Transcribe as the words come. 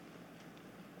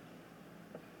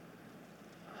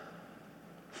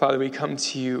Father, we come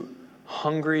to you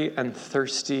hungry and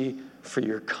thirsty for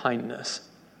your kindness.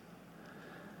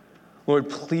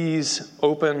 Lord, please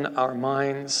open our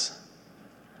minds,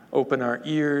 open our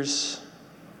ears,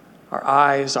 our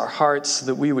eyes, our hearts, so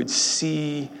that we would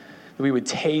see, that we would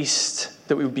taste,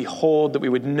 that we would behold, that we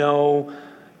would know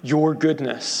your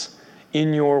goodness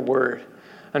in your word.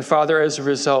 And Father, as a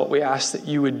result, we ask that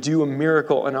you would do a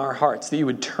miracle in our hearts, that you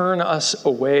would turn us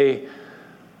away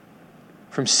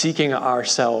from seeking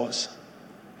ourselves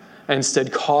and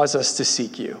instead cause us to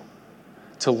seek you,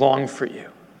 to long for you,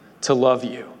 to love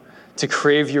you, to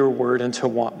crave your word, and to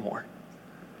want more.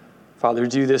 Father,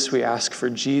 do this, we ask, for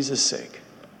Jesus' sake.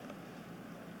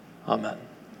 Amen.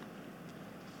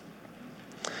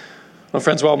 Well,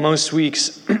 friends, while most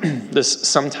weeks this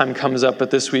sometime comes up, but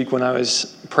this week when I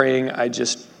was praying, I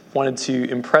just wanted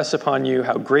to impress upon you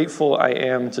how grateful I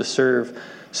am to serve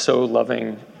so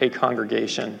loving a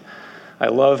congregation. I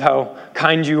love how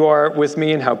kind you are with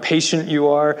me and how patient you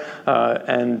are,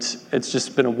 and it's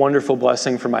just been a wonderful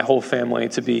blessing for my whole family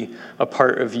to be a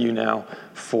part of you now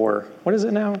for, what is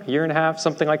it now, a year and a half,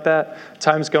 something like that?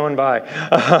 Time's going by.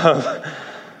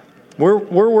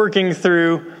 We're working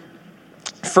through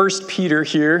 1 Peter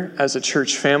here as a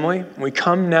church family. We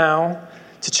come now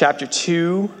to chapter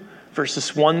 2,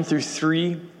 verses 1 through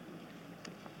 3.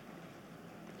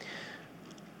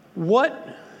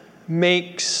 What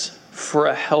makes for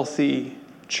a healthy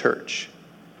church?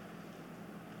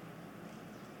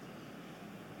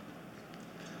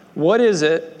 What is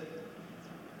it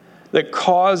that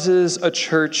causes a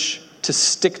church to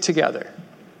stick together,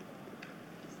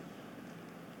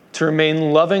 to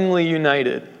remain lovingly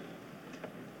united,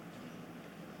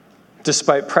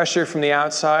 despite pressure from the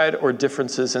outside or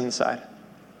differences inside?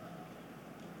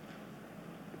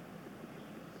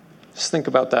 Just think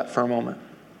about that for a moment.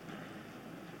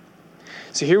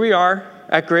 So here we are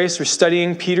at Grace. We're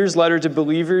studying Peter's letter to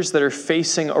believers that are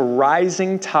facing a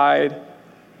rising tide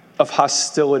of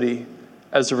hostility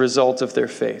as a result of their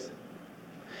faith.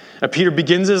 Now, Peter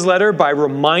begins his letter by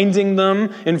reminding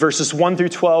them in verses 1 through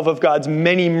 12 of God's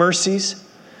many mercies.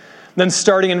 Then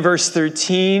starting in verse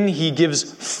 13, he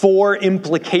gives 4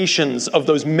 implications of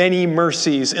those many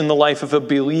mercies in the life of a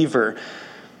believer.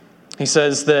 He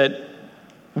says that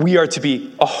we are to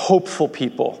be a hopeful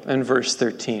people in verse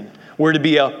 13. We're to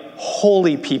be a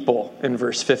holy people in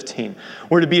verse 15.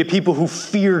 We're to be a people who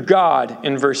fear God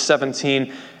in verse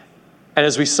 17. And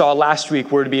as we saw last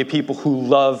week, we're to be a people who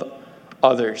love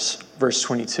others, verse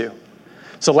 22.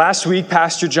 So last week,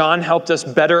 Pastor John helped us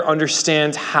better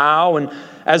understand how, and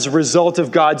as a result of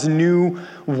God's new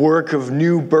work of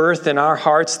new birth in our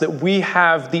hearts, that we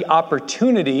have the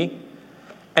opportunity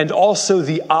and also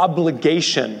the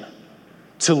obligation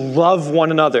to love one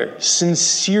another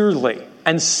sincerely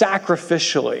and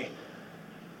sacrificially.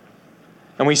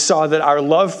 And we saw that our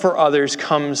love for others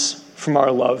comes from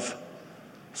our love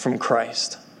from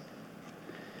Christ.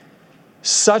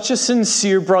 Such a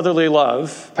sincere brotherly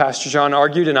love, Pastor John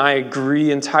argued, and I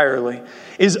agree entirely,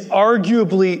 is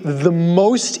arguably the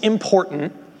most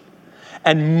important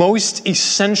and most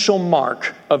essential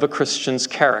mark of a Christian's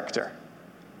character.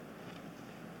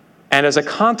 And as a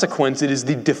consequence, it is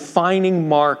the defining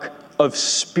mark of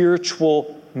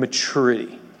spiritual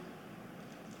maturity.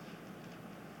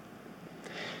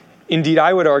 Indeed,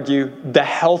 I would argue the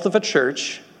health of a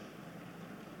church,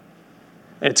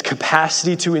 its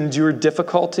capacity to endure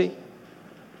difficulty,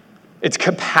 its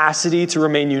capacity to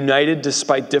remain united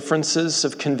despite differences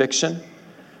of conviction,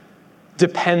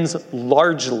 depends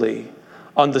largely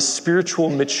on the spiritual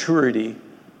maturity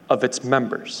of its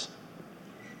members.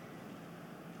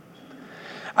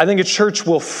 I think a church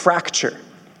will fracture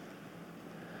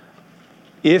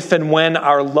if and when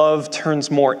our love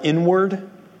turns more inward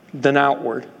than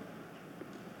outward,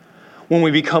 when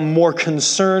we become more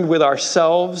concerned with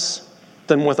ourselves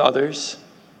than with others,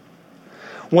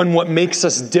 when what makes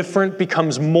us different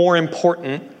becomes more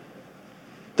important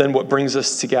than what brings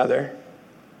us together.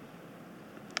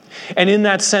 And in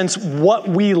that sense, what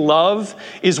we love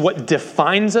is what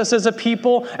defines us as a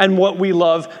people, and what we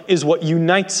love is what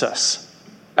unites us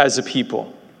as a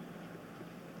people.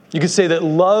 You could say that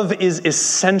love is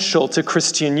essential to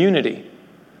Christian unity.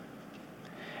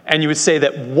 And you would say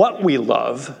that what we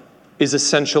love is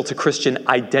essential to Christian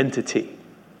identity.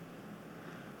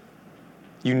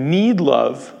 You need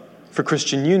love for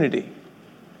Christian unity.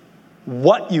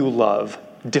 What you love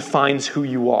defines who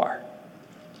you are.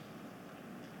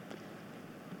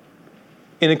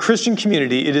 In a Christian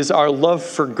community, it is our love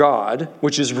for God,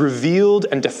 which is revealed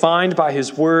and defined by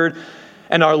His Word,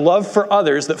 and our love for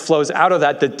others that flows out of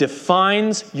that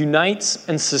defines, unites,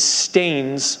 and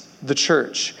sustains the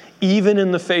church. even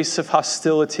in the face of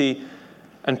hostility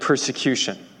and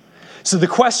persecution. So the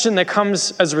question that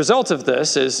comes as a result of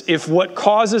this is, if what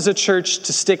causes a church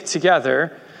to stick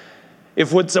together,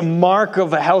 if what's a mark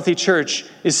of a healthy church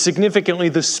is significantly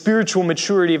the spiritual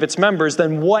maturity of its members,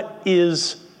 then what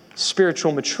is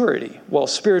spiritual maturity? Well,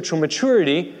 spiritual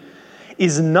maturity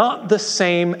is not the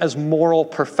same as moral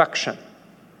perfection.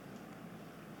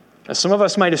 Now, some of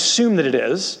us might assume that it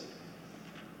is.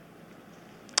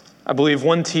 I believe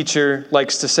one teacher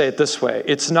likes to say it this way: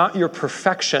 it's not your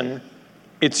perfection,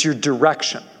 it's your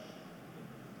direction.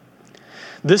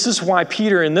 This is why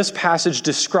Peter in this passage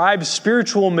describes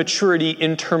spiritual maturity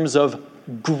in terms of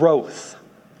growth.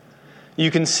 You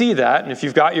can see that, and if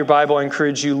you've got your Bible, I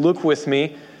encourage you, look with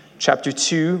me, chapter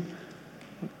 2,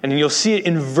 and you'll see it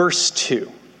in verse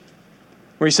 2,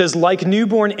 where he says, like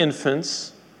newborn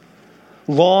infants,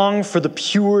 long for the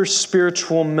pure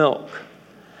spiritual milk,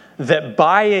 that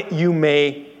by it you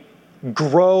may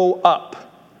grow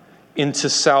up into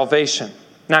salvation.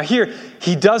 Now here,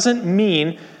 he doesn't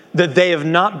mean that they have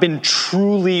not been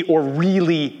truly or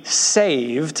really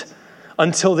saved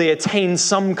until they attain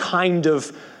some kind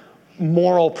of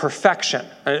moral perfection.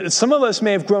 Some of us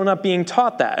may have grown up being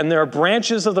taught that, and there are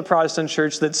branches of the Protestant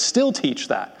church that still teach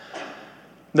that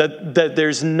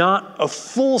there's not a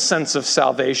full sense of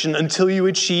salvation until you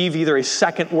achieve either a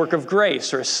second work of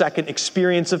grace or a second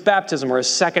experience of baptism or a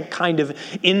second kind of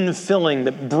infilling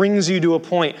that brings you to a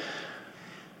point.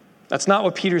 That's not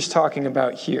what Peter's talking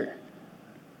about here.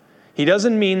 He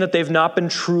doesn't mean that they've not been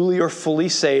truly or fully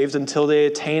saved until they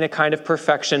attain a kind of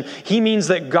perfection. He means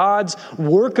that God's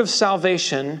work of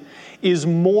salvation is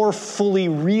more fully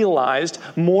realized,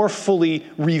 more fully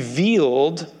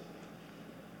revealed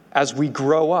as we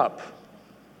grow up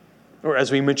or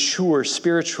as we mature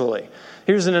spiritually.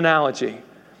 Here's an analogy.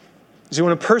 See,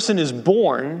 when a person is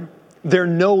born, they're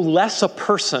no less a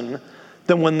person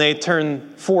than when they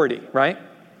turn 40, right?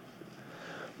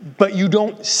 But you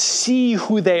don't see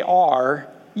who they are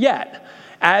yet.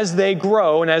 As they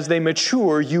grow and as they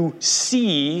mature, you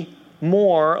see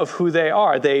more of who they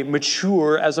are. They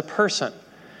mature as a person.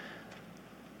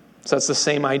 So that's the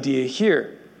same idea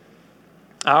here.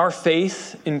 Our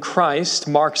faith in Christ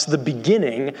marks the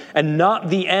beginning and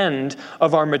not the end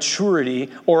of our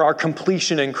maturity or our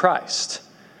completion in Christ.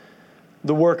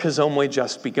 The work has only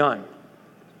just begun.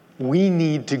 We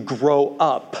need to grow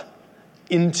up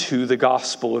into the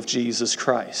gospel of Jesus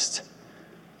Christ.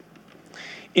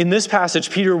 In this passage,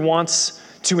 Peter wants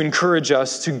to encourage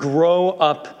us to grow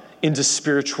up into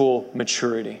spiritual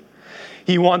maturity.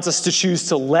 He wants us to choose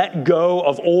to let go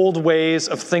of old ways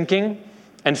of thinking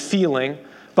and feeling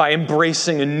by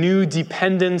embracing a new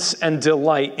dependence and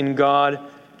delight in God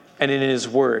and in His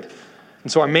Word.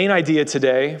 And so our main idea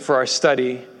today for our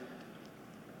study,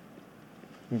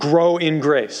 grow in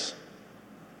grace.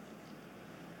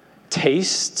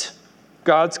 Taste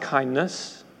God's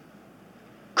kindness,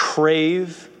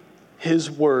 crave His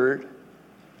Word,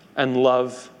 and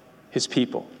love His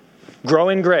people. Grow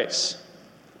in grace.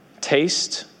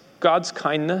 Taste God's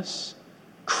kindness,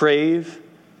 crave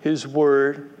His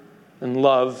Word, and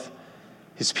love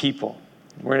His people.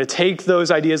 We're going to take those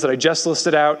ideas that I just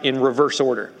listed out in reverse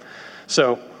order.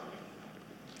 So,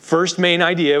 first main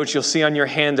idea, which you'll see on your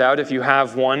handout if you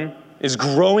have one, is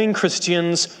growing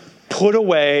Christians put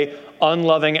away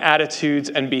unloving attitudes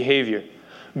and behavior.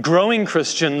 Growing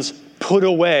Christians put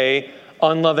away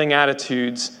unloving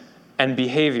attitudes and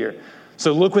behavior.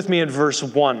 So look with me at verse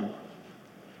 1.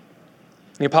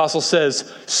 The apostle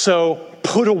says, "So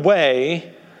put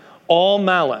away all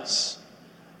malice,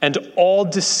 and all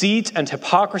deceit and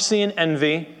hypocrisy and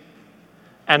envy,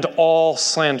 and all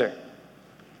slander."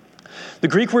 The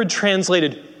Greek word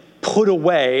translated put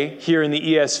away here in the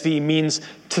ESV means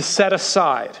to set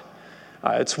aside.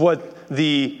 It's what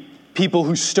the people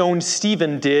who stoned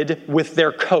Stephen did with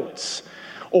their coats.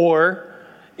 Or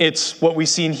it's what we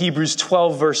see in Hebrews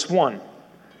 12, verse 1,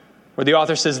 where the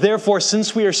author says, "Therefore,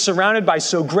 since we are surrounded by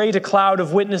so great a cloud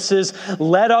of witnesses,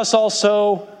 let us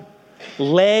also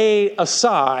lay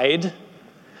aside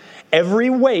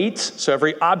every weight," so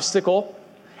every obstacle,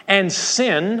 "and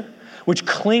sin, which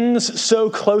clings so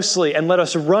closely, and let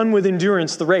us run with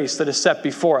endurance the race that is set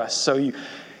before us." So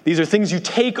these are things you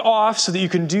take off so that you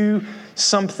can do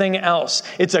something else.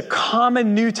 It's a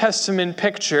common New Testament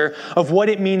picture of what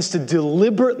it means to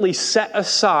deliberately set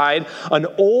aside an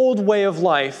old way of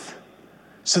life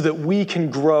so that we can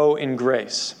grow in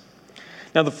grace.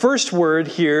 Now, the first word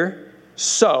here,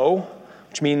 so,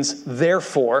 which means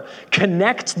therefore,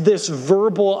 connect this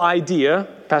verbal idea.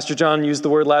 Pastor John used the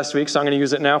word last week, so I'm going to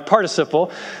use it now.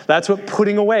 Participle. That's what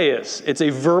putting away is. It's a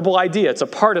verbal idea. It's a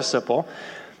participle.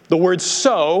 The word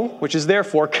so, which is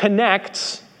therefore,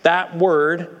 connects that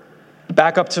word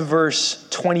back up to verse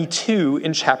 22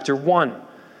 in chapter 1,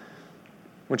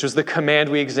 which was the command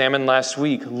we examined last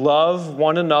week. Love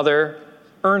one another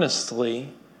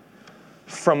earnestly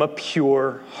from a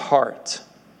pure heart.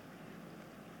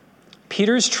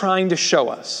 Peter's trying to show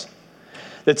us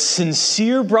that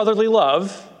sincere brotherly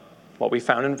love, what we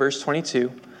found in verse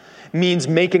 22, means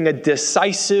making a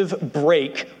decisive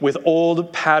break with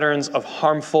old patterns of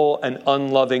harmful and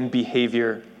unloving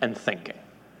behavior and thinking.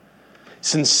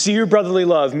 Sincere brotherly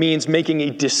love means making a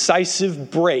decisive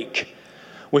break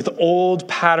with old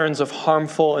patterns of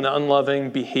harmful and unloving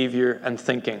behavior and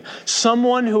thinking.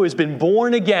 Someone who has been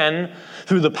born again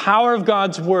through the power of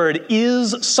God's word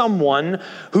is someone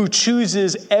who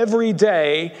chooses every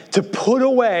day to put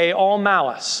away all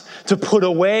malice, to put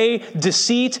away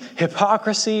deceit,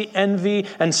 hypocrisy, envy,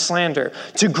 and slander.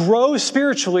 To grow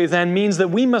spiritually then means that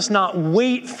we must not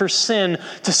wait for sin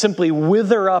to simply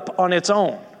wither up on its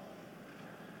own.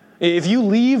 If you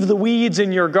leave the weeds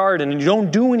in your garden and you don't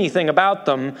do anything about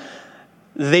them,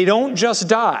 they don't just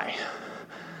die.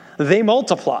 They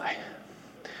multiply.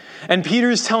 And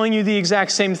Peter's telling you the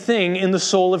exact same thing in the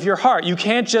soul of your heart. You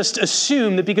can't just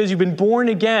assume that because you've been born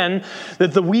again,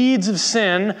 that the weeds of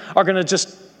sin are going to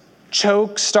just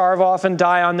choke, starve off, and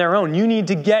die on their own. You need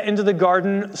to get into the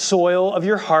garden soil of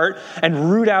your heart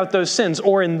and root out those sins.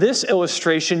 Or in this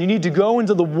illustration, you need to go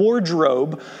into the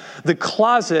wardrobe, the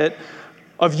closet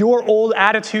of your old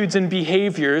attitudes and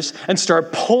behaviors, and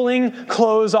start pulling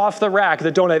clothes off the rack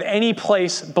that don't have any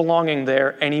place belonging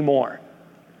there anymore.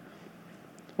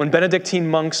 When Benedictine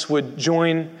monks would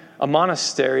join a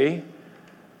monastery,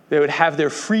 they would have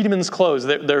their freedman's clothes,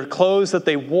 their clothes that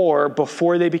they wore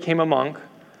before they became a monk,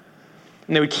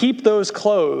 and they would keep those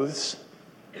clothes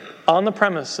on the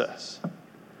premises.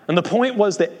 And the point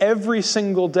was that every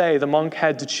single day the monk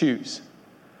had to choose.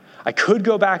 I could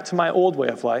go back to my old way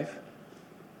of life,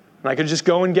 and I could just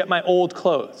go and get my old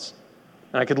clothes,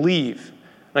 and I could leave,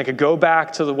 and I could go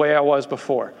back to the way I was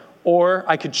before. Or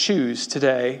I could choose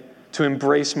today to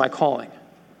embrace my calling.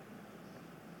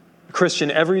 A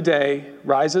Christian every day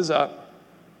rises up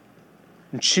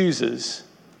and chooses,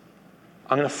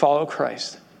 I'm going to follow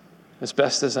Christ as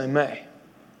best as I may.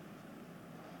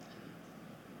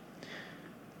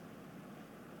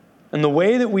 And the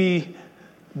way that we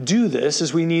do this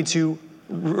is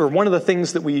one of the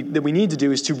things that we need to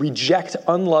do is to reject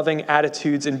unloving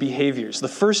attitudes and behaviors. The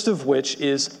first of which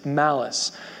is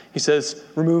malice. He says,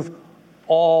 remove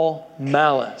all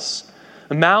malice.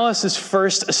 Malice is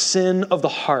first a sin of the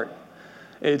heart.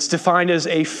 It's defined as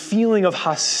a feeling of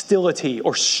hostility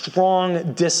or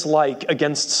strong dislike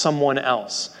against someone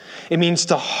else. It means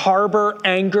to harbor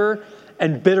anger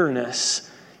and bitterness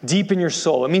deep in your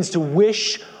soul. It means to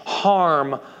wish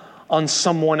harm on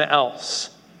someone else.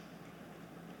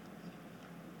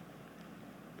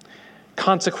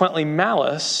 Consequently,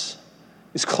 malice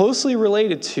is closely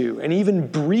related to and even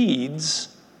breeds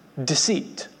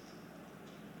deceit,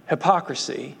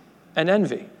 hypocrisy, and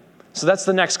envy. So that's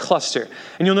the next cluster.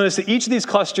 And you'll notice that each of these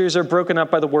clusters are broken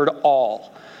up by the word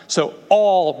all. So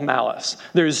all malice.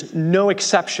 There's no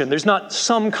exception. There's not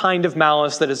some kind of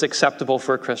malice that is acceptable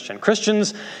for a Christian.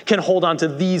 Christians can hold on to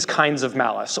these kinds of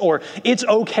malice. Or it's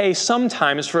okay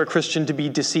sometimes for a Christian to be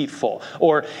deceitful.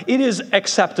 Or it is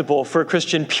acceptable for a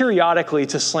Christian periodically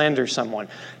to slander someone.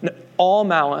 All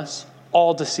malice,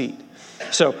 all deceit.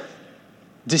 So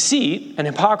deceit and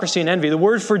hypocrisy and envy. The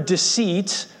word for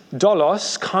deceit,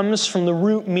 dolos, comes from the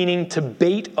root meaning to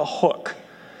bait a hook.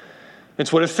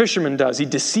 It's what a fisherman does. He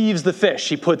deceives the fish.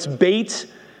 He puts bait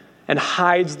and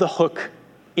hides the hook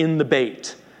in the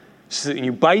bait. So that when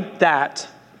you bite that,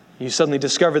 you suddenly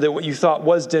discover that what you thought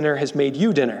was dinner has made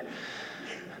you dinner.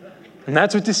 And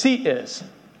that's what deceit is.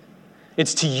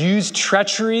 It's to use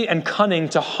treachery and cunning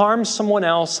to harm someone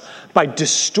else by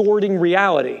distorting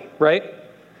reality, right?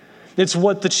 It's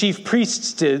what the chief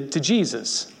priests did to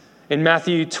Jesus. In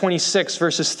Matthew 26,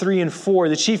 verses 3 and 4,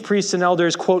 the chief priests and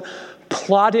elders, quote,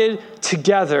 plotted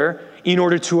together in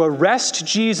order to arrest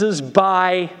Jesus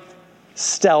by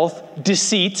stealth,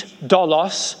 deceit,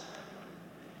 dolos,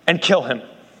 and kill him.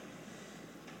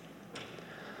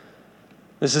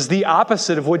 This is the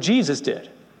opposite of what Jesus did.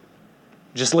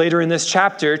 Just later in this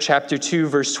chapter 2,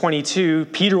 verse 22,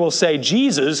 Peter will say,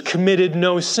 Jesus committed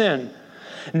no sin.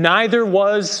 Neither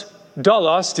was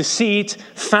dolos, deceit,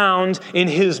 found in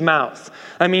his mouth.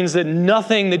 That means that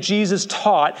nothing that Jesus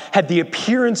taught had the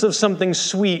appearance of something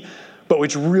sweet, but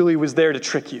which really was there to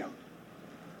trick you.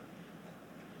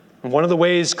 And one of the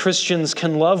ways Christians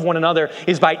can love one another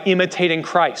is by imitating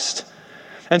Christ.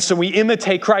 And so we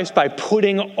imitate Christ by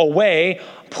putting away,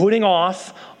 putting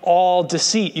off all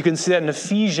deceit. You can see that in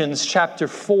Ephesians chapter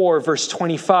 4, verse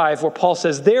 25, where Paul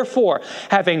says, therefore,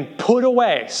 having put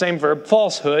away, same verb,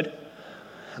 falsehood,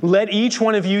 let each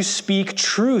one of you speak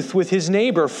truth with his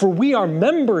neighbor, for we are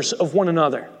members of one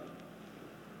another.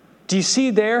 Do you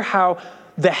see there how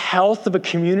the health of a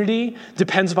community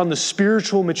depends upon the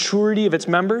spiritual maturity of its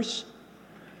members?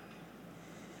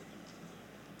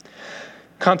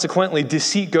 Consequently,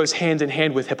 deceit goes hand in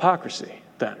hand with hypocrisy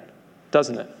then,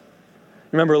 doesn't it?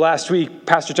 Remember last week,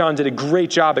 Pastor John did a great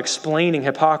job explaining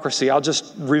hypocrisy. I'll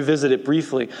just revisit it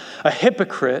briefly. A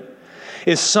hypocrite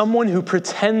is someone who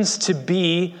pretends to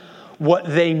be what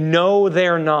they know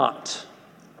they're not.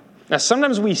 Now,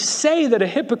 sometimes we say that a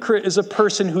hypocrite is a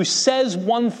person who says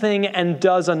one thing and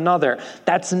does another.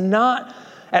 That's not,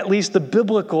 at least, the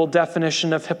biblical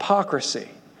definition of hypocrisy.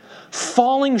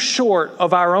 Falling short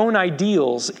of our own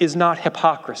ideals is not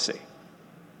hypocrisy.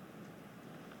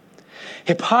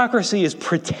 Hypocrisy is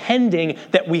pretending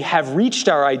that we have reached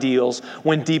our ideals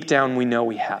when deep down we know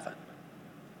we haven't.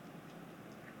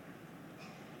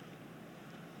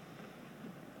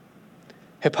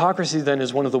 Hypocrisy, then,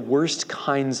 is one of the worst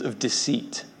kinds of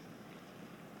deceit.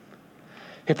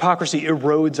 Hypocrisy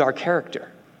erodes our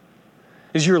character.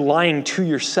 As you're lying to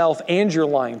yourself and you're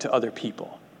lying to other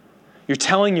people. You're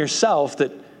telling yourself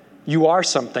that you are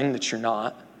something that you're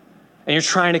not, and you're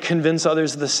trying to convince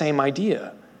others of the same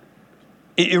idea.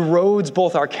 It erodes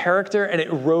both our character and it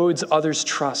erodes others'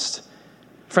 trust.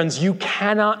 Friends, you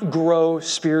cannot grow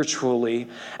spiritually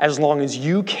as long as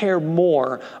you care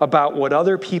more about what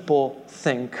other people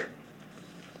think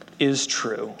is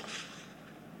true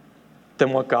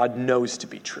than what God knows to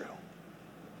be true.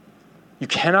 You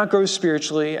cannot grow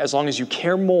spiritually as long as you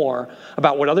care more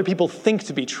about what other people think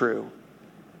to be true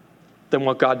than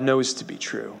what God knows to be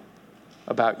true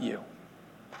about you.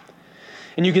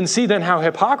 And you can see then how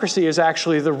hypocrisy is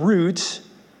actually the root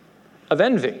of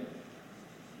envy.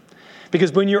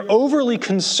 Because when you're overly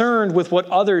concerned with what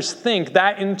others think,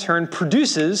 that in turn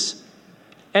produces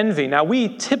envy. Now,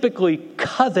 we typically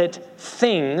covet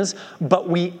things, but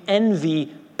we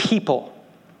envy people.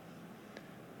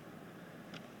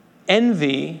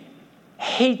 Envy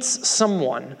hates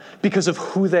someone because of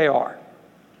who they are,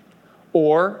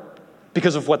 or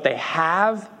because of what they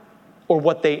have, or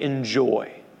what they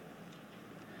enjoy.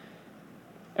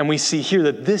 And we see here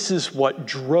that this is what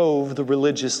drove the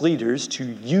religious leaders to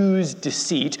use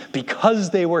deceit, because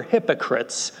they were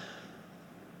hypocrites,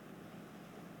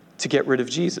 to get rid of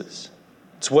Jesus.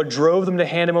 It's what drove them to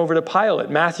hand him over to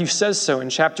Pilate. Matthew says so in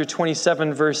chapter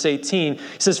 27, verse 18. He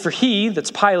says, for he,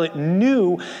 that's Pilate,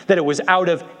 knew that it was out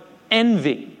of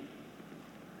envy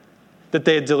that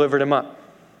they had delivered him up.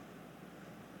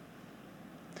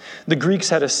 The Greeks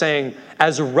had a saying,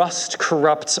 as rust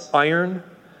corrupts iron,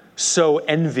 so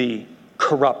envy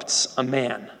corrupts a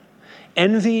man.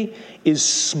 Envy is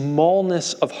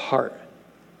smallness of heart.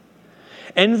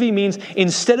 Envy means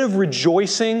instead of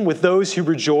rejoicing with those who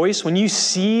rejoice, when you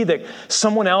see that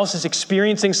someone else is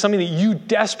experiencing something that you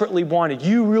desperately wanted,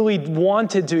 you really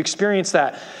wanted to experience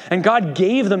that, and God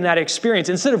gave them that experience,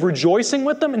 instead of rejoicing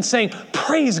with them and saying,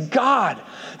 praise God,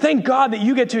 thank God that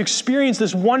you get to experience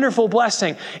this wonderful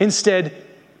blessing, instead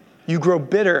you grow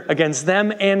bitter against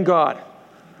them and God.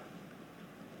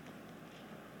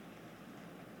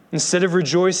 Instead of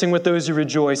rejoicing with those who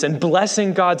rejoice and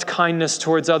blessing God's kindness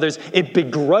towards others, it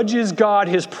begrudges God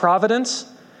his providence,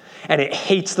 and it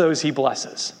hates those he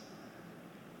blesses.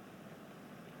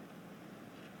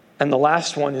 And the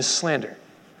last one is slander.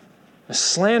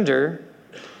 Slander,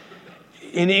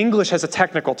 in English, has a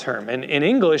technical term. And in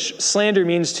English, slander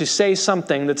means to say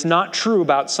something that's not true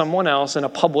about someone else in a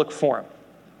public forum.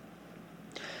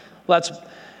 Well, that's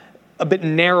a bit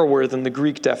narrower than the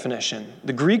Greek definition.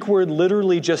 The Greek word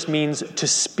literally just means to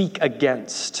speak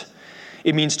against.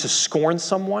 It means to scorn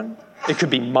someone. It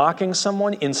could be mocking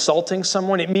someone, insulting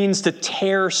someone. It means to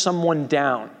tear someone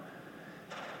down.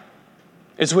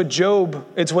 It's what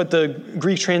the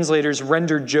Greek translators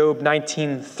rendered Job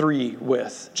 19:3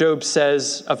 with. Job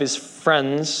says of his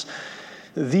friends,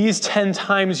 these 10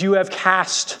 times you have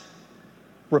cast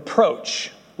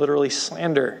reproach, literally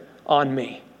slander, on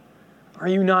me. Are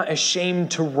you not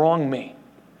ashamed to wrong me?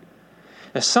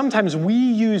 Now, sometimes we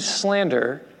use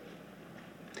slander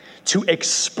to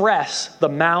express the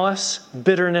malice,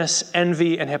 bitterness,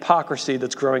 envy, and hypocrisy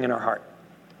that's growing in our heart.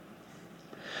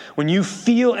 When you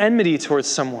feel enmity towards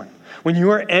someone, when you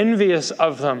are envious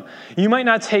of them, you might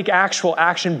not take actual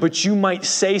action, but you might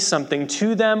say something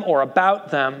to them or about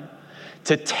them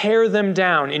to tear them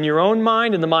down in your own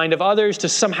mind and the mind of others, to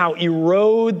somehow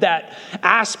erode that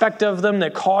aspect of them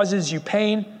that causes you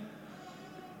pain.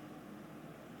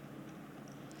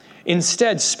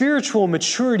 Instead, spiritual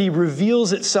maturity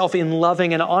reveals itself in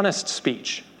loving and honest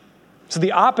speech. So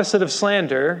the opposite of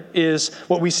slander is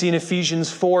what we see in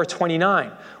Ephesians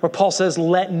 4:29, where Paul says,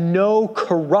 "Let no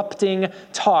corrupting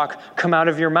talk come out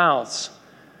of your mouths,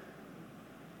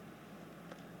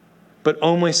 but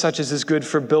only such as is good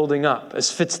for building up,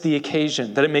 as fits the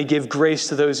occasion, that it may give grace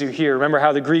to those who hear." Remember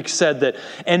how the Greek said that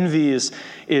envy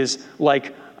is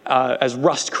like as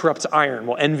rust corrupts iron.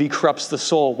 Well, envy corrupts the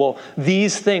soul. Well,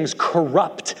 these things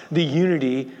corrupt the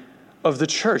unity of the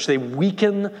church. They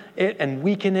weaken it and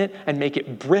make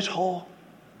it brittle.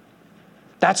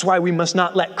 That's why we must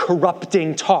not let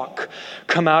corrupting talk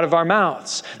come out of our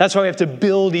mouths. That's why we have to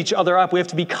build each other up. We have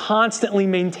to be constantly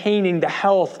maintaining the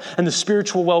health and the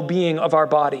spiritual well-being of our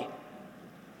body.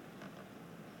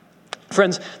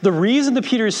 Friends, the reason that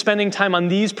Peter is spending time on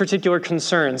these particular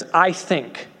concerns, I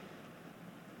think,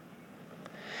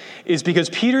 is because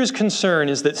Peter's concern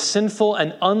is that sinful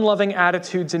and unloving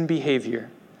attitudes and behavior,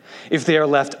 if they are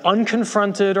left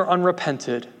unconfronted or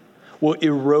unrepented, will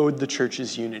erode the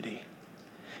church's unity.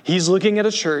 He's looking at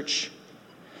a church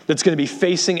that's going to be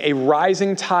facing a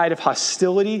rising tide of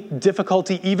hostility,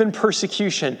 difficulty, even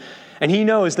persecution. And he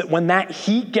knows that when that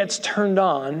heat gets turned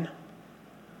on,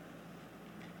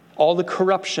 all the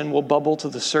corruption will bubble to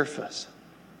the surface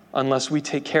unless we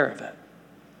take care of it.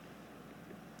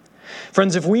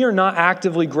 Friends, if we are not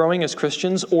actively growing as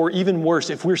Christians, or even worse,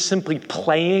 if we're simply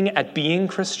playing at being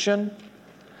Christian,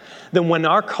 then when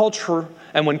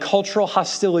cultural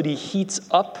hostility heats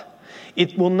up,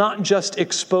 it will not just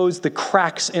expose the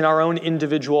cracks in our own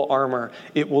individual armor,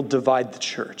 it will divide the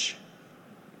church.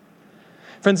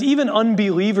 Friends, even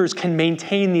unbelievers can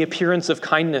maintain the appearance of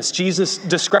kindness. Jesus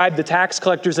described the tax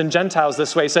collectors and Gentiles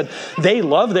this way. He said, they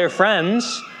love their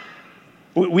friends.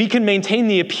 We can maintain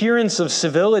the appearance of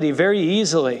civility very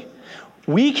easily.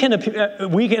 We can,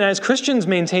 as Christians,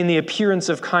 maintain the appearance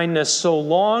of kindness so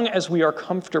long as we are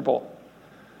comfortable,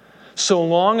 so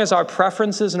long as our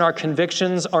preferences and our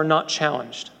convictions are not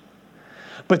challenged.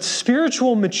 But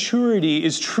spiritual maturity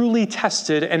is truly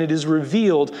tested and it is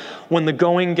revealed when the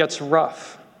going gets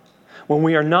rough, when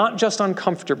we are not just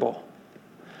uncomfortable,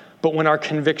 but when our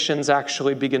convictions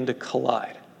actually begin to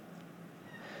collide.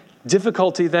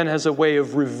 Difficulty then has a way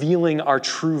of revealing our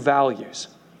true values.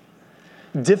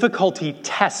 Difficulty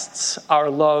tests our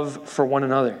love for one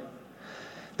another.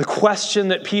 The question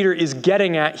that Peter is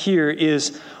getting at here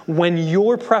is, when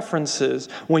your preferences,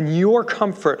 when your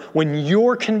comfort, when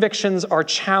your convictions are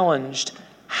challenged,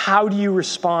 how do you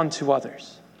respond to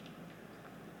others?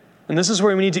 And this is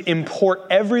where we need to import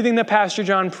everything that Pastor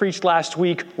John preached last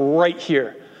week right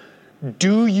here.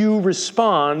 Do you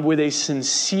respond with a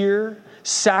sincere,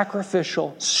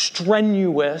 sacrificial,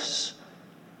 strenuous,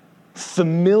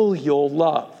 familial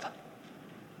love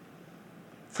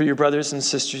for your brothers and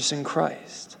sisters in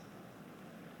Christ?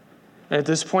 And at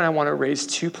this point, I want to raise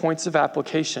 2 points of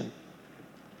application.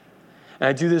 And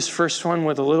I do this first one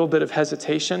with a little bit of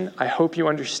hesitation. I hope you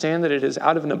understand that it is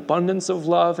out of an abundance of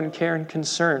love and care and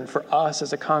concern for us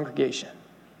as a congregation.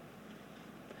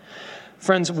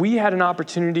 Friends, we had an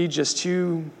opportunity just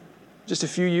a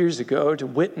few years ago to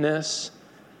witness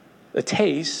a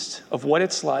taste of what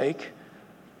it's like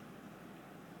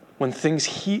when things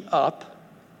heat up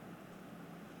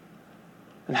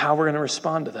and how we're going to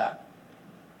respond to that.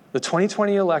 The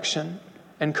 2020 election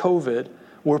and COVID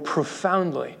were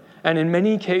profoundly, and in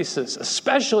many cases,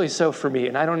 especially so for me,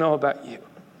 and I don't know about you,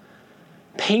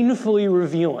 painfully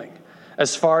revealing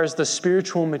as far as the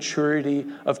spiritual maturity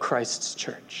of Christ's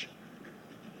church.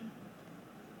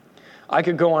 I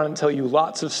could go on and tell you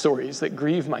lots of stories that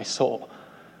grieve my soul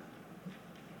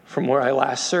from where I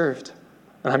last served.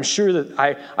 And I'm sure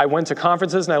that I went to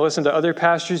conferences and I listened to other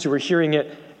pastors who were hearing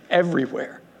it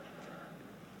everywhere.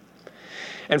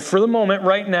 And for the moment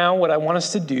right now, what I want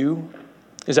us to do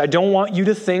is I don't want you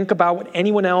to think about what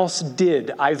anyone else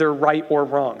did, either right or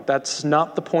wrong. That's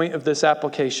not the point of this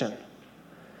application.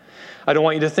 I don't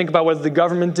want you to think about whether the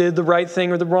government did the right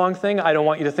thing or the wrong thing. I don't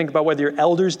want you to think about whether your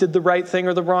elders did the right thing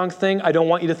or the wrong thing. I don't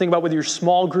want you to think about whether your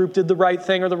small group did the right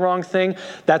thing or the wrong thing.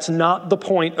 That's not the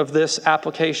point of this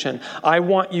application. I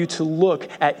want you to look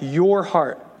at your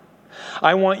heart.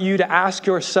 I want you to ask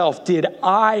yourself, did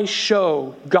I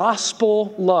show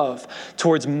gospel love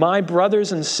towards my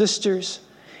brothers and sisters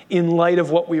in light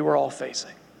of what we were all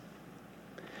facing?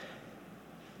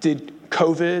 Did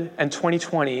COVID and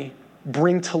 2020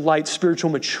 bring to light spiritual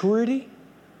maturity?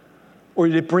 Or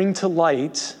did it bring to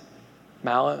light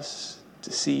malice,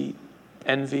 deceit,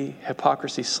 envy,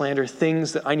 hypocrisy, slander,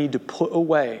 things that I need to put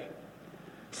away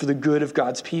for the good of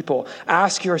God's people?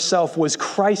 Ask yourself, was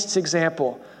Christ's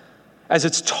example as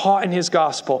it's taught in his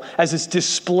gospel, as it's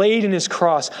displayed in his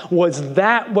cross, was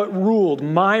that what ruled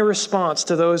my response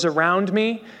to those around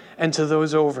me and to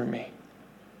those over me?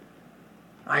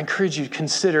 I encourage you to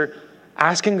consider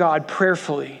asking God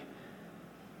prayerfully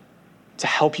to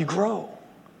help you grow.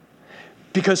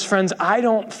 Because, friends, I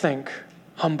don't think,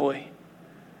 humbly,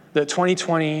 that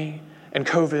 2020 and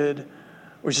COVID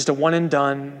was just a one and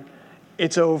done.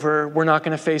 It's over. We're not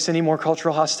going to face any more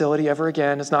cultural hostility ever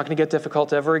again. It's not going to get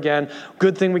difficult ever again.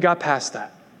 Good thing we got past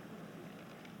that.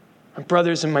 My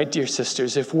brothers and my dear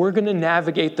sisters, if we're going to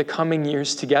navigate the coming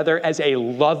years together as a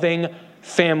loving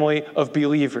family of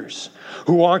believers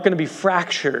who aren't going to be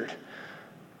fractured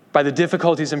by the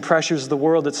difficulties and pressures of the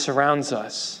world that surrounds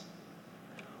us,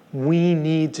 we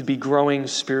need to be growing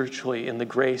spiritually in the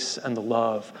grace and the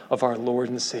love of our Lord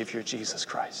and Savior, Jesus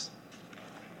Christ.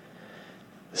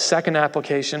 The second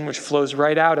application, which flows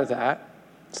right out of that,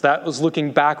 so that was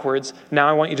looking backwards. Now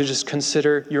I want you to just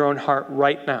consider your own heart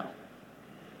right now.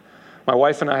 My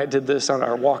wife and I did this on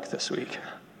our walk this week.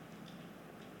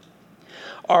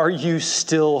 Are you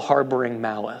still harboring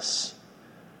malice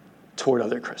toward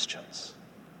other Christians?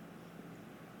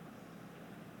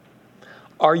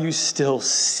 Are you still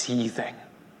seething?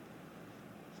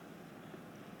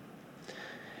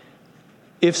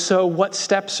 If so, what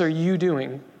steps are you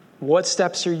doing? What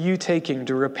steps are you taking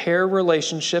to repair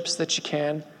relationships that you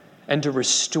can and to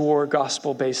restore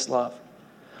gospel-based love?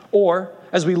 Or,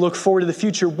 as we look forward to the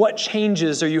future, what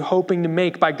changes are you hoping to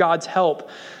make by God's help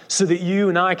so that you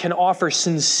and I can offer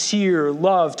sincere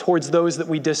love towards those that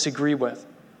we disagree with?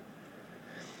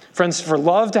 Friends, for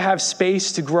love to have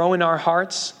space to grow in our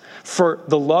hearts, for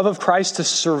the love of Christ to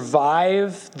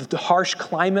survive the harsh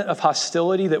climate of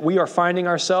hostility that we are finding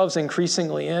ourselves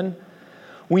increasingly in,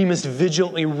 we must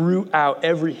vigilantly root out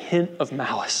every hint of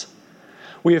malice.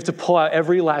 We have to pull out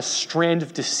every last strand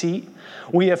of deceit.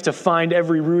 We have to find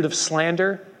every root of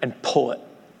slander and pull it.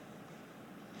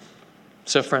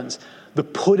 So, friends, the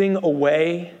putting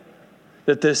away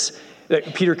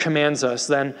that Peter commands us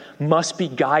then must be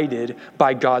guided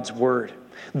by God's word.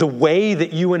 The way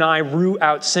that you and I root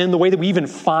out sin, the way that we even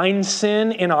find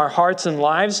sin in our hearts and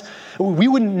lives, we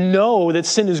wouldn't know that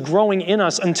sin is growing in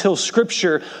us until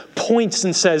Scripture points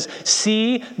and says,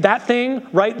 see, that thing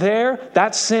right there,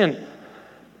 that's sin.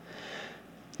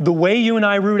 The way you and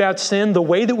I root out sin, the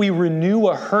way that we renew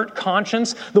a hurt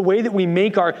conscience, the way that we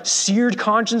make our seared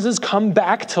consciences come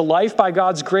back to life by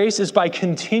God's grace is by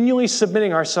continually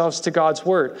submitting ourselves to God's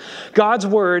word. God's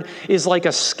word is like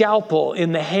a scalpel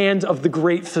in the hand of the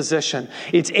great physician.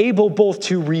 It's able both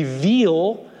to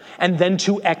reveal and then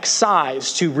to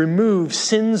excise, to remove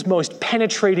sin's most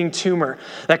penetrating tumor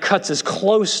that cuts as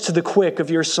close to the quick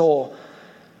of your soul.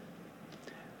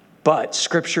 But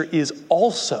Scripture is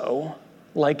also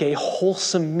like a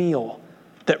wholesome meal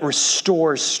that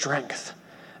restores strength.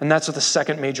 And that's what the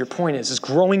second major point is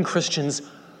growing Christians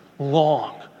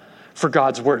long for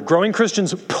God's word. Growing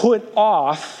Christians put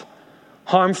off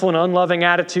harmful and unloving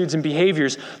attitudes and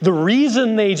behaviors. The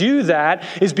reason they do that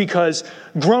is because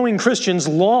growing Christians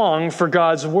long for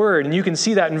God's word. And you can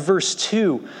see that in verse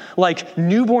 2. Like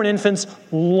newborn infants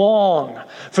long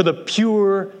for the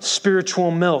pure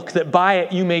spiritual milk, that by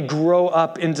it you may grow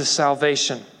up into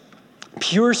salvation.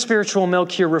 Pure spiritual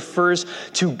milk here refers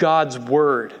to God's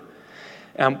word.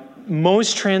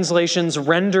 Most translations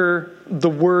render the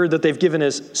word that they've given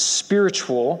as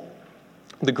spiritual.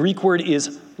 The Greek word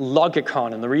is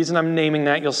logikon, and the reason I'm naming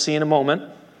that you'll see in a moment.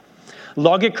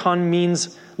 Logikon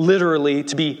means literally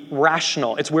to be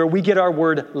rational. It's where we get our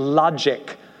word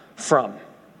logic from.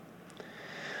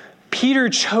 Peter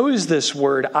chose this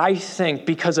word, I think,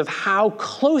 because of how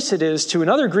close it is to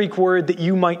another Greek word that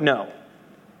you might know.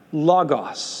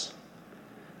 Logos,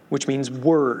 which means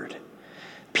word.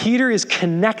 Peter is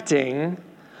connecting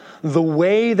the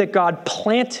way that God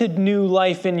planted new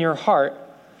life in your heart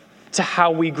to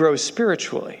how we grow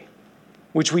spiritually,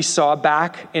 which we saw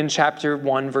back in chapter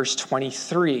 1, verse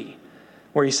 23,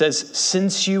 where he says,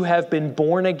 since you have been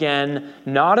born again,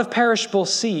 not of perishable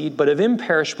seed, but of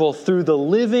imperishable, through the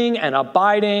living and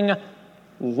abiding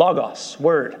Logos,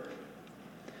 word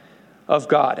of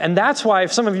God. And that's why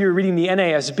if some of you are reading the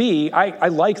NASB, I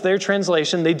like their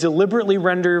translation. They deliberately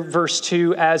render verse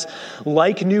 2 as,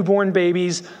 like newborn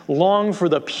babies, long for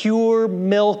the pure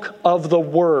milk of the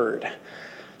word,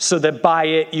 so that by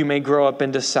it you may grow up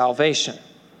into salvation.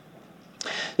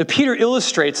 Now, Peter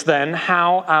illustrates then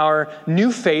how our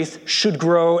new faith should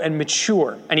grow and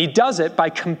mature. And he does it by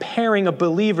comparing a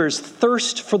believer's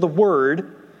thirst for the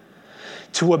word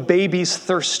to a baby's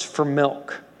thirst for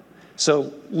milk.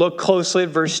 So look closely at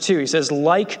verse 2. He says,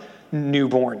 like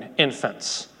newborn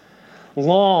infants.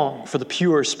 Long for the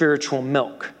pure spiritual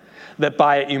milk, that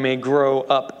by it you may grow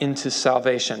up into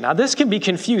salvation. Now, this can be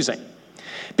confusing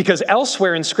because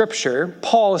elsewhere in Scripture,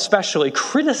 Paul especially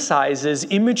criticizes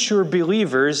immature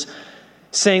believers,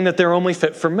 saying that they're only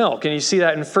fit for milk. And you see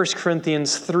that in 1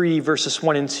 Corinthians 3, verses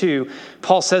 1 and 2.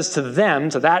 Paul says to them,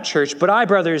 to that church, "But I,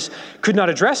 brothers, could not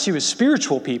address you as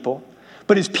spiritual people,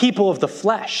 but as people of the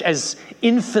flesh, as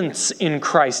infants in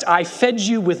Christ. I fed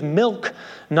you with milk,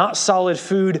 not solid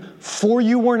food, for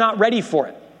you were not ready for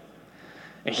it."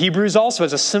 And Hebrews also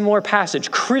has a similar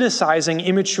passage criticizing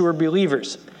immature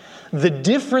believers. The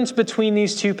difference between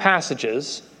these two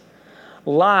passages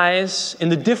lies in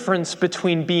the difference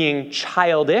between being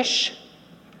childish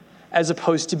as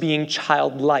opposed to being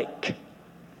childlike.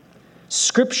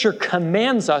 Scripture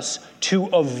commands us to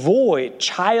avoid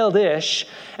childish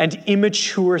and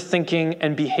immature thinking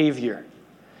and behavior.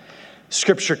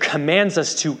 Scripture commands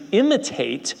us to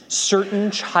imitate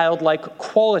certain childlike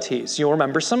qualities. You'll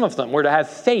remember some of them. We're to have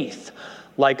faith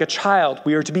like a child.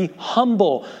 We are to be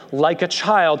humble like a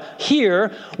child.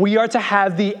 Here, we are to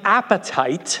have the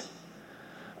appetite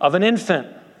of an infant.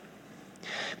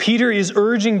 Peter is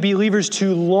urging believers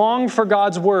to long for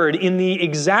God's word in the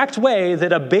exact way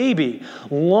that a baby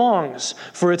longs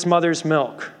for its mother's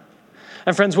milk.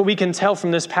 And friends, what we can tell from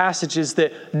this passage is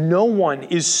that no one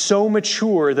is so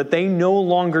mature that they no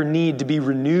longer need to be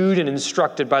renewed and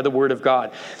instructed by the word of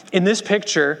God. In this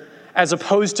picture, as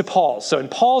opposed to Paul's. So in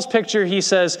Paul's picture, he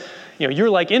says, you're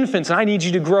like infants and I need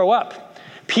you to grow up.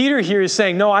 Peter here is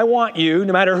saying, no, I want you,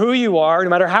 no matter who you are, no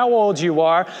matter how old you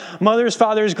are, mothers,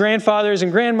 fathers, grandfathers,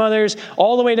 and grandmothers,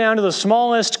 all the way down to the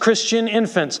smallest Christian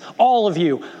infants, all of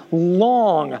you,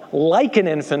 long, like an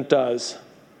infant does,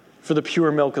 for the pure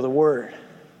milk of the word.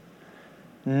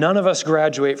 None of us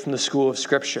graduate from the school of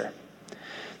Scripture.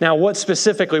 Now, what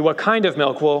kind of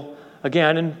milk? Well,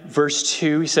 again, in verse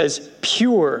 2, he says,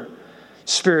 pure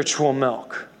spiritual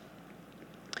milk.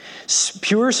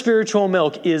 Pure spiritual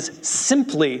milk is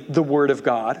simply the Word of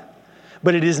God,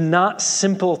 but it is not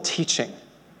simple teaching.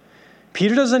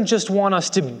 Peter doesn't just want us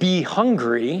to be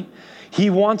hungry, he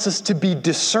wants us to be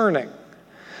discerning,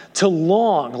 to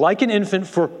long, like an infant,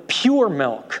 for pure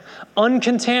milk,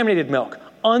 uncontaminated milk,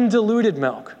 undiluted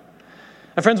milk.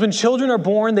 And friends, when children are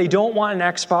born, they don't want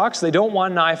an Xbox, they don't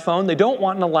want an iPhone, they don't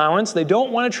want an allowance, they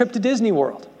don't want a trip to Disney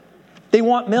World. They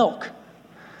want milk.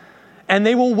 And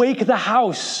they will wake the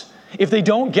house if they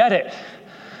don't get it,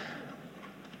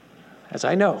 as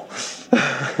I know.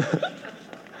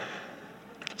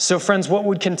 So friends, what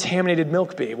would contaminated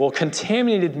milk be? Well,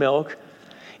 contaminated milk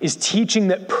is teaching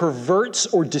that perverts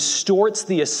or distorts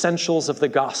the essentials of the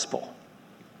gospel.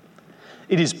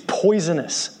 It is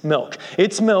poisonous milk.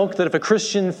 It's milk that if a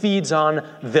Christian feeds on,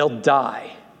 they'll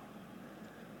die.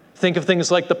 Think of things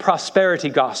like the prosperity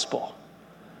gospel.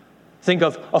 Think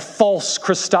of a false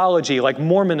Christology like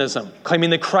Mormonism, claiming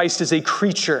that Christ is a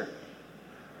creature.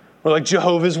 Or like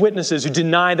Jehovah's Witnesses, who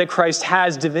deny that Christ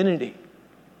has divinity.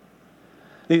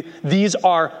 These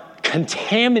are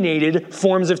contaminated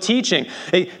forms of teaching.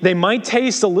 They might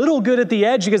taste a little good at the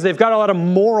edge because they've got a lot of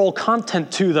moral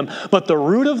content to them, but the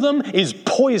root of them is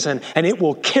poison, and it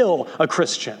will kill a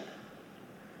Christian.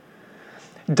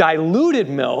 Diluted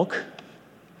milk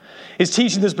is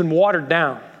teaching that's been watered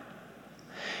down.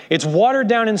 It's watered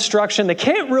down instruction that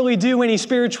can't really do any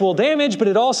spiritual damage, but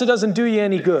it also doesn't do you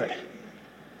any good.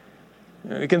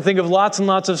 You can think of lots and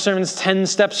lots of sermons, 10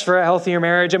 steps for a healthier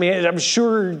marriage. I mean, I'm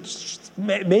sure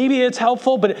maybe it's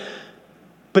helpful, but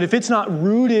if it's not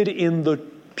rooted in the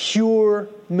pure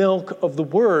milk of the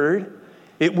word,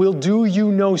 it will do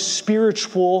you no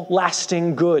spiritual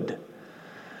lasting good.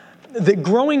 That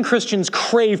growing Christians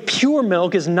crave pure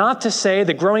milk is not to say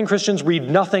that growing Christians read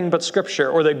nothing but Scripture,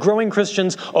 or that growing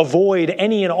Christians avoid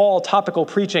any and all topical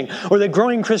preaching, or that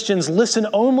growing Christians listen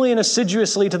only and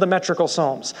assiduously to the metrical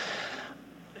psalms.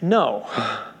 No.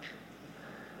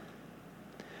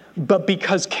 But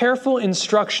because careful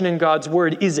instruction in God's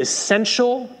word is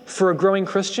essential for a growing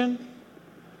Christian,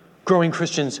 growing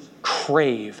Christians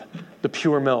crave the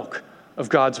pure milk of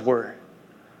God's word.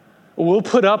 We'll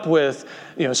put up with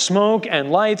smoke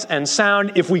and lights and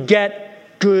sound if we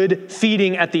get good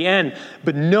feeding at the end.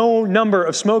 But no number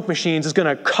of smoke machines is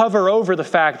going to cover over the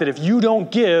fact that if you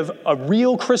don't give a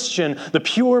real Christian the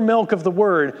pure milk of the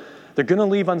word, they're going to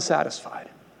leave unsatisfied.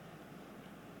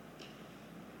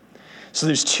 So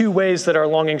there's two ways that our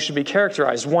longing should be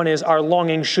characterized. One is our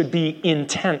longing should be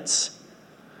intense.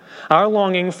 Our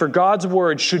longing for God's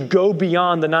word should go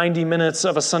beyond the 90 minutes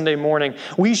of a Sunday morning.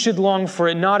 We should long for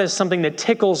it not as something that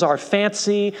tickles our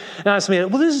fancy, not as something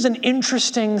that, this is an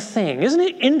interesting thing. Isn't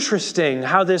it interesting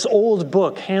how this old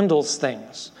book handles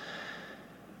things?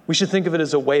 We should think of it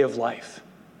as a way of life.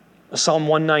 Psalm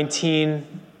 119,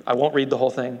 I won't read the whole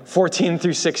thing, 14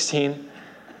 through 16.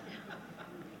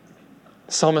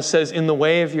 The psalmist says, in the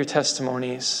way of your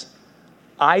testimonies,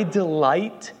 I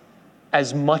delight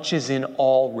as much as in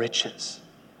all riches.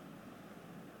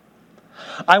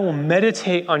 I will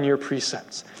meditate on your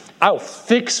precepts. I will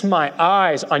fix my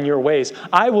eyes on your ways.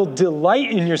 I will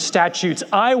delight in your statutes.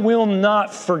 I will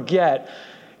not forget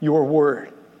your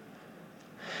word.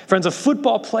 Friends, a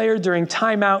football player during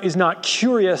timeout is not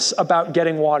curious about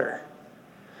getting water.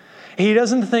 He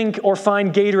doesn't think or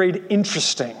find Gatorade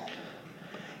interesting.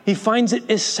 He finds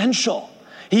it essential.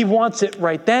 He wants it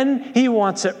right then. He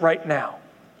wants it right now.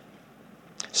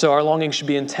 So our longing should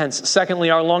be intense. Secondly,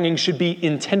 our longing should be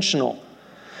intentional.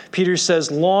 Peter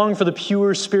says, long for the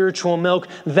pure spiritual milk,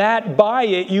 that by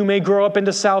it you may grow up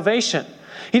into salvation.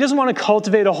 He doesn't want to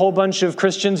cultivate a whole bunch of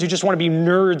Christians who just want to be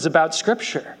nerds about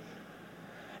Scripture.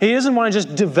 He doesn't want to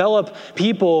just develop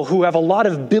people who have a lot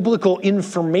of biblical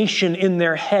information in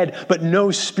their head, but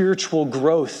no spiritual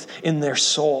growth in their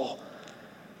soul.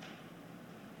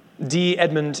 D.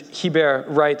 Edmund Hebert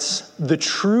writes, the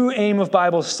true aim of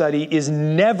Bible study is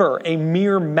never a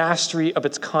mere mastery of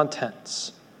its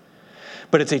contents,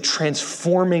 but it's a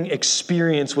transforming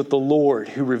experience with the Lord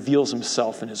who reveals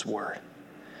himself in his word.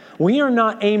 We are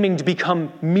not aiming to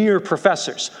become mere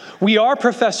professors. We are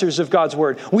professors of God's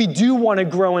word. We do want to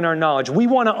grow in our knowledge. We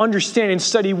want to understand and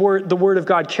study the word of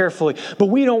God carefully, but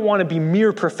we don't want to be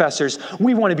mere professors.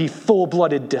 We want to be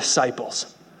full-blooded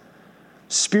disciples.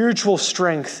 Spiritual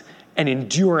strength and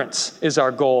endurance is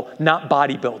our goal, not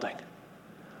bodybuilding.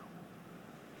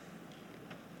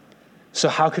 So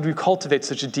how could we cultivate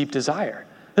such a deep desire?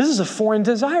 This is a foreign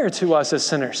desire to us as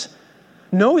sinners.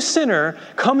 No sinner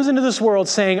comes into this world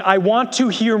saying, I want to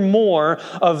hear more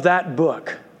of that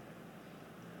book.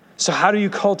 So how do you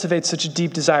cultivate such a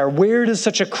deep desire? Where does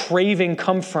such a craving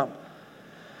come from?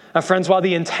 Now, friends, while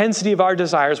the intensity of our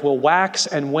desires will wax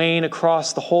and wane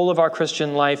across the whole of our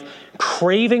Christian life,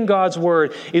 craving God's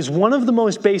word is one of the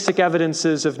most basic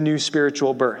evidences of new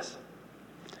spiritual birth.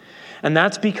 And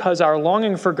that's because our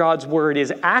longing for God's word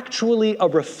is actually a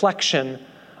reflection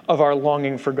of our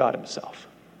longing for God himself.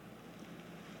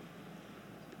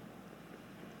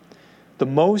 The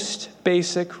most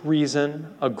basic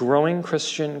reason a growing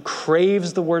Christian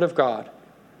craves the word of God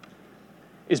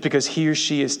is because he or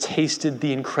she has tasted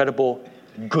the incredible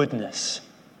goodness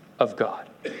of God.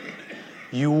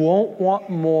 You won't want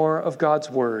more of God's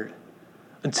word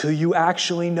until you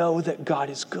actually know that God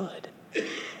is good.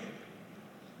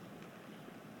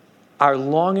 Our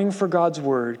longing for God's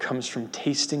word comes from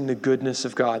tasting the goodness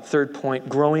of God. Third point,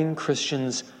 growing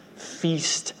Christians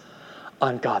feast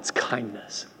on God's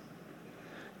kindness.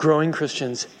 Growing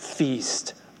Christians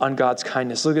feast on God's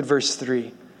kindness. Look at verse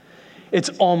 3. It's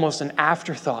almost an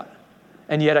afterthought,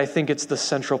 and yet I think it's the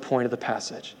central point of the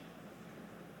passage.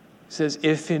 It says,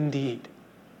 if indeed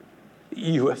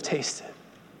you have tasted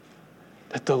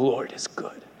that the Lord is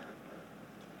good.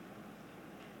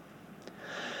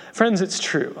 Friends, it's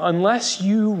true. Unless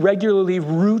you regularly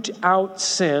root out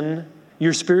sin,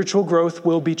 your spiritual growth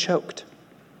will be choked.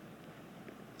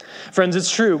 Friends,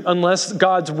 it's true. Unless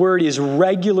God's word is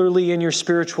regularly in your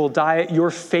spiritual diet,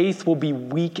 your faith will be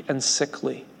weak and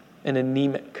sickly and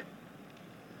anemic.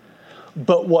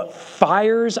 But what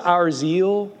fires our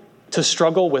zeal to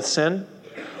struggle with sin,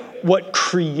 what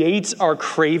creates our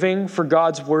craving for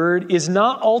God's word, is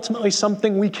not ultimately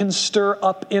something we can stir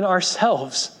up in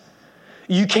ourselves.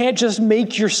 You can't just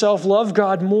make yourself love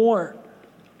God more.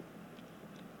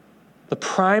 The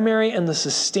primary and the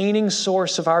sustaining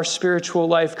source of our spiritual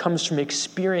life comes from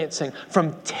experiencing,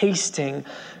 from tasting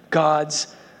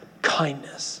God's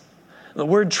kindness. The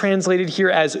word translated here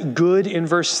as good in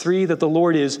verse 3, that the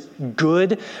Lord is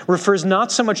good, refers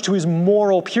not so much to his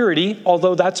moral purity,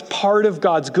 although that's part of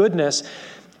God's goodness,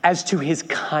 as to his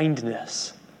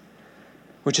kindness,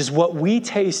 which is what we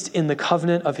taste in the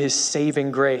covenant of his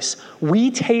saving grace. We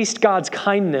taste God's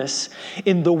kindness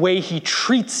in the way he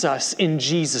treats us in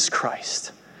Jesus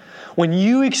Christ. When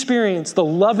you experience the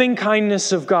loving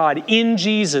kindness of God in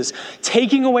Jesus,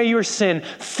 taking away your sin,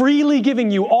 freely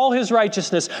giving you all his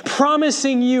righteousness,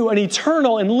 promising you an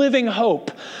eternal and living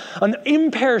hope, an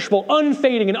imperishable,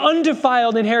 unfading, and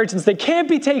undefiled inheritance that can't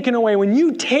be taken away, when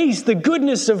you taste the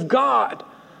goodness of God,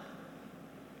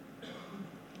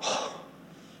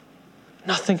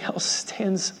 nothing else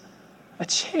stands a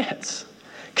chance.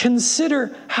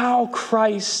 Consider how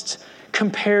Christ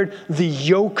compared the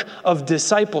yoke of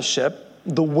discipleship,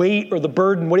 the weight or the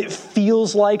burden, what it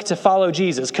feels like to follow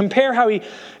Jesus. Consider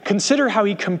how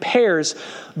he compares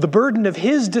the burden of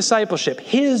his discipleship,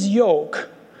 his yoke,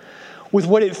 with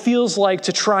what it feels like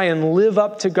to try and live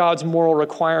up to God's moral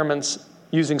requirements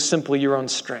using simply your own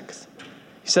strength.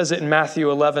 He says it in Matthew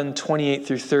 11, 28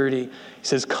 through 30. He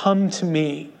says, "Come to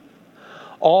me,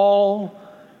 all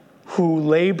who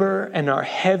labor and are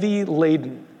heavy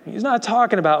laden." He's not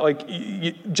talking about like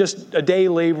just a day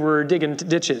laborer digging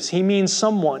ditches. He means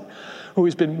someone who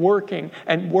has been working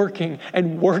and working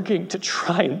and working to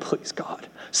try and please God.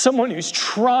 Someone who's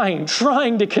trying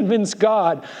to convince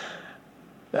God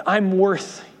that I'm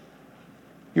worth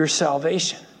your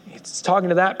salvation. He's talking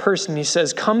to that person. He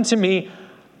says, "Come to me,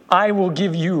 I will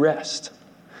give you rest."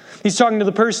 He's talking to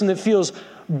the person that feels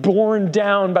borne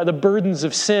down by the burdens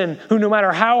of sin, who no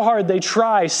matter how hard they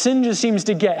try, sin just seems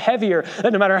to get heavier.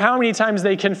 That no matter how many times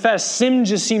they confess, sin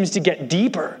just seems to get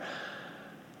deeper.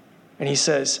 And he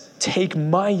says, "Take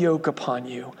my yoke upon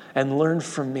you and learn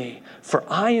from me, for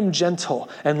I am gentle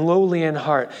and lowly in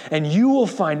heart, and you will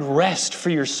find rest for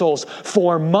your souls.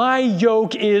 For my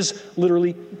yoke is,"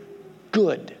 literally,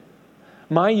 "good.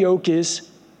 My yoke is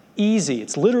easy."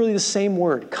 It's literally the same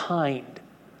word, kind.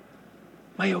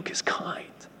 My yoke is kind.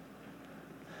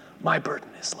 My burden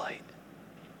is light.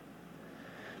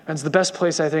 And it's the best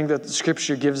place I think that the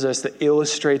Scripture gives us that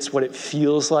illustrates what it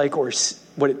feels like or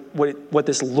what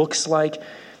this looks like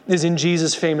is in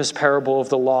Jesus' famous parable of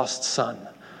the lost son,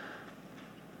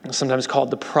 sometimes called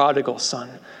the prodigal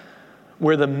son,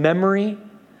 where the memory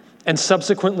and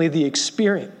subsequently the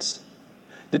experience,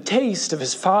 the taste of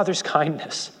his father's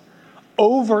kindness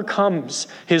overcomes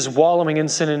his wallowing in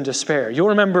sin and despair. You'll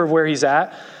remember where he's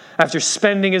at. After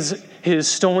spending his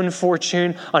stolen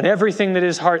fortune on everything that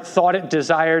his heart thought it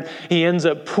desired, he ends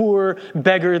up poor,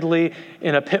 beggarly,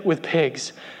 in a pit with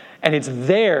pigs. And it's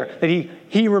there that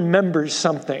he remembers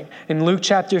something. In Luke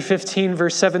chapter 15,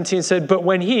 verse 17 said, "But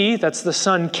when he," that's the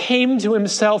son, "came to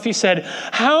himself, he said,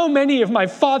 'How many of my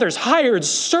father's hired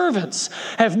servants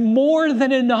have more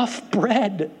than enough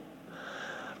bread?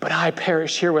 But I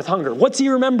perish here with hunger.'" What's he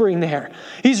remembering there?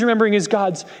 He's remembering his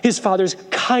father's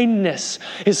kindness,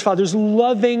 his father's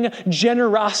loving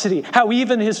generosity, how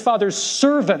even his father's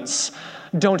servants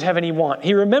don't have any want.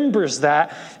 He remembers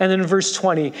that. And then in verse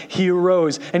 20, "He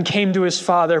arose and came to his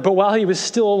father. But while he was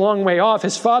still a long way off,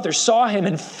 his father saw him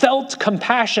and felt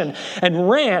compassion and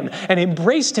ran and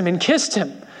embraced him and kissed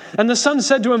him. And the son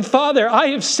said to him, 'Father, I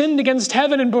have sinned against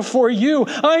heaven and before you.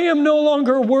 I am no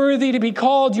longer worthy to be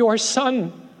called your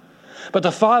son.' But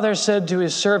the father said to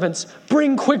his servants,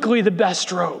 'Bring quickly the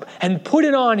best robe and put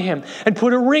it on him, and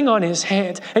put a ring on his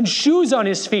hand and shoes on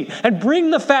his feet, and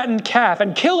bring the fattened calf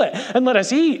and kill it, and let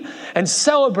us eat and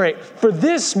celebrate. For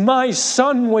this my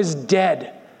son was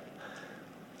dead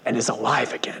and is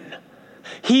alive again.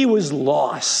 He was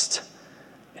lost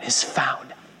and is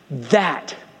found.'"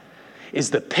 That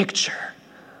is the picture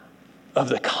of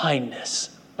the kindness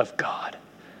of God.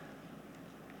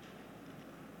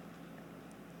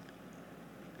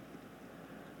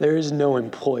 There is no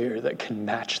employer that can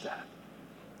match that.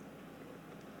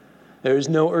 There is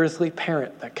no earthly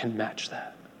parent that can match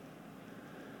that.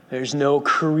 There's no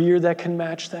career that can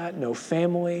match that, no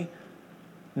family,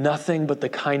 nothing but the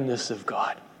kindness of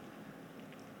God.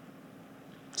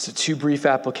 So 2 brief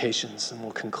applications and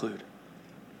we'll conclude.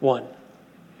 1,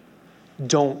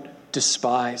 don't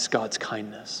despise God's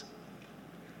kindness.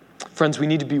 Friends, we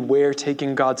need to beware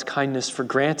taking God's kindness for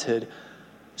granted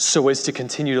so as to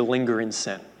continue to linger in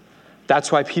sin. That's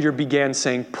why Peter began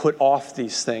saying, "Put off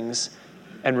these things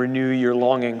and renew your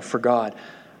longing for God."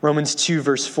 Romans 2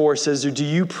 verse 4 says, "Or do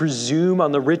you presume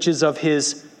on the riches of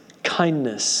his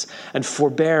kindness and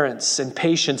forbearance and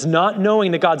patience, not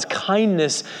knowing that God's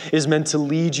kindness is meant to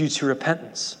lead you to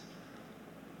repentance?"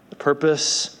 The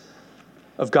purpose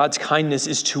of God's kindness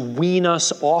is to wean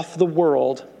us off the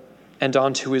world and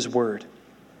onto his word.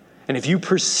 And if you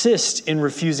persist in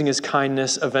refusing his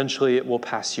kindness, eventually it will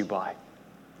pass you by.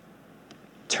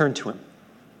 Turn to him.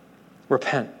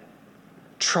 Repent.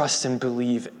 Trust and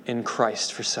believe in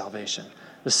Christ for salvation.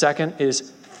 The second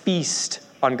is feast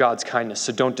on God's kindness.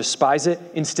 So don't despise it.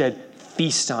 Instead,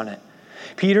 feast on it.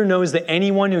 Peter knows that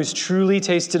anyone who's truly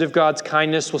tasted of God's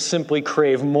kindness will simply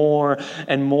crave more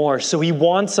and more. So he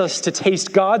wants us to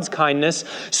taste God's kindness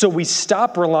so we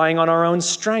stop relying on our own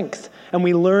strength and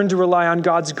we learn to rely on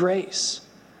God's grace.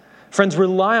 Friends,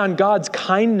 rely on God's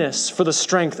kindness for the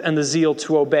strength and the zeal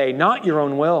to obey, not your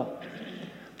own will.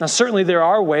 Now, certainly there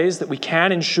are ways that we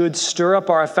can and should stir up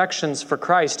our affections for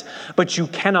Christ, but you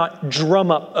cannot drum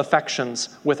up affections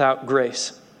without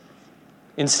grace.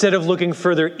 Instead of looking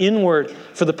further inward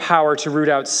for the power to root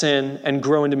out sin and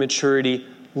grow into maturity,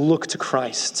 look to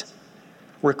Christ.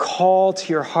 Recall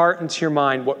to your heart and to your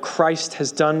mind what Christ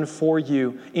has done for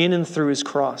you in and through his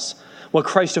cross. what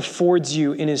Christ affords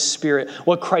you in his Spirit,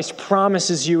 what Christ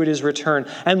promises you at his return,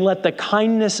 and let the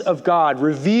kindness of God,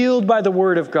 revealed by the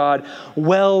word of God,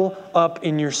 well up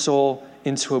in your soul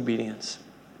into obedience.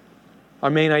 Our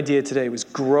main idea today was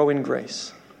grow in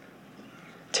grace,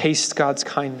 taste God's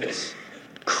kindness,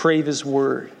 crave his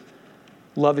word,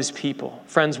 love his people.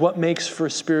 Friends, what makes for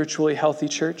a spiritually healthy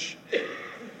church?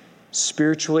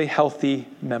 Spiritually healthy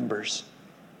members.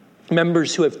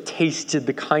 Members who have tasted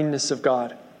the kindness of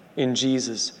God in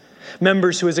Jesus.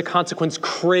 Members who, as a consequence,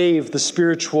 crave the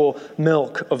spiritual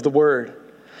milk of the word.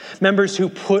 Members who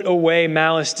put away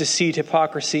malice, deceit,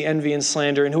 hypocrisy, envy, and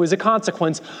slander, and who, as a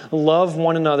consequence, love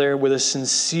one another with a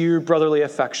sincere brotherly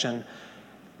affection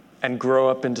and grow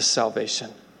up into salvation.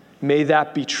 May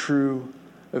that be true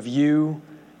of you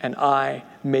and I.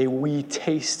 May we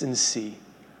taste and see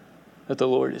that the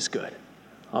Lord is good.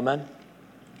 Amen.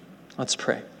 Let's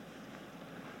pray.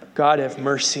 God, have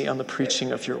mercy on the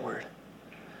preaching of your word.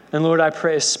 And Lord, I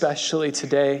pray especially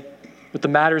today with the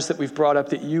matters that we've brought up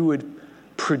that you would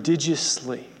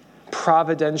prodigiously,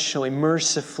 providentially,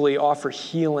 mercifully offer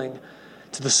healing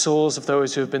to the souls of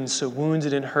those who have been so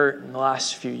wounded and hurt in the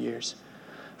last few years.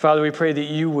 Father, we pray that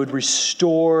you would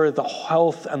restore the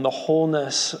health and the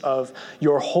wholeness of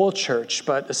your whole church,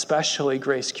 but especially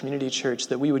Grace Community Church,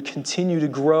 that we would continue to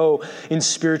grow in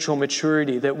spiritual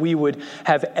maturity, that we would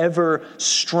have ever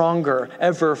stronger,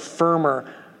 ever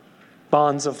firmer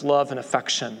bonds of love and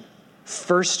affection,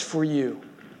 first for you,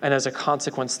 and as a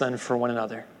consequence then for one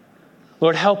another.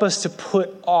 Lord, help us to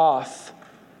put off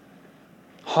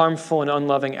harmful and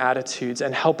unloving attitudes,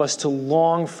 and help us to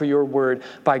long for your word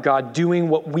by God doing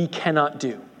what we cannot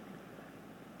do.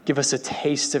 Give us a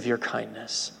taste of your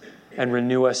kindness and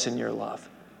renew us in your love.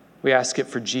 We ask it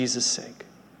for Jesus' sake.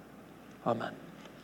 Amen.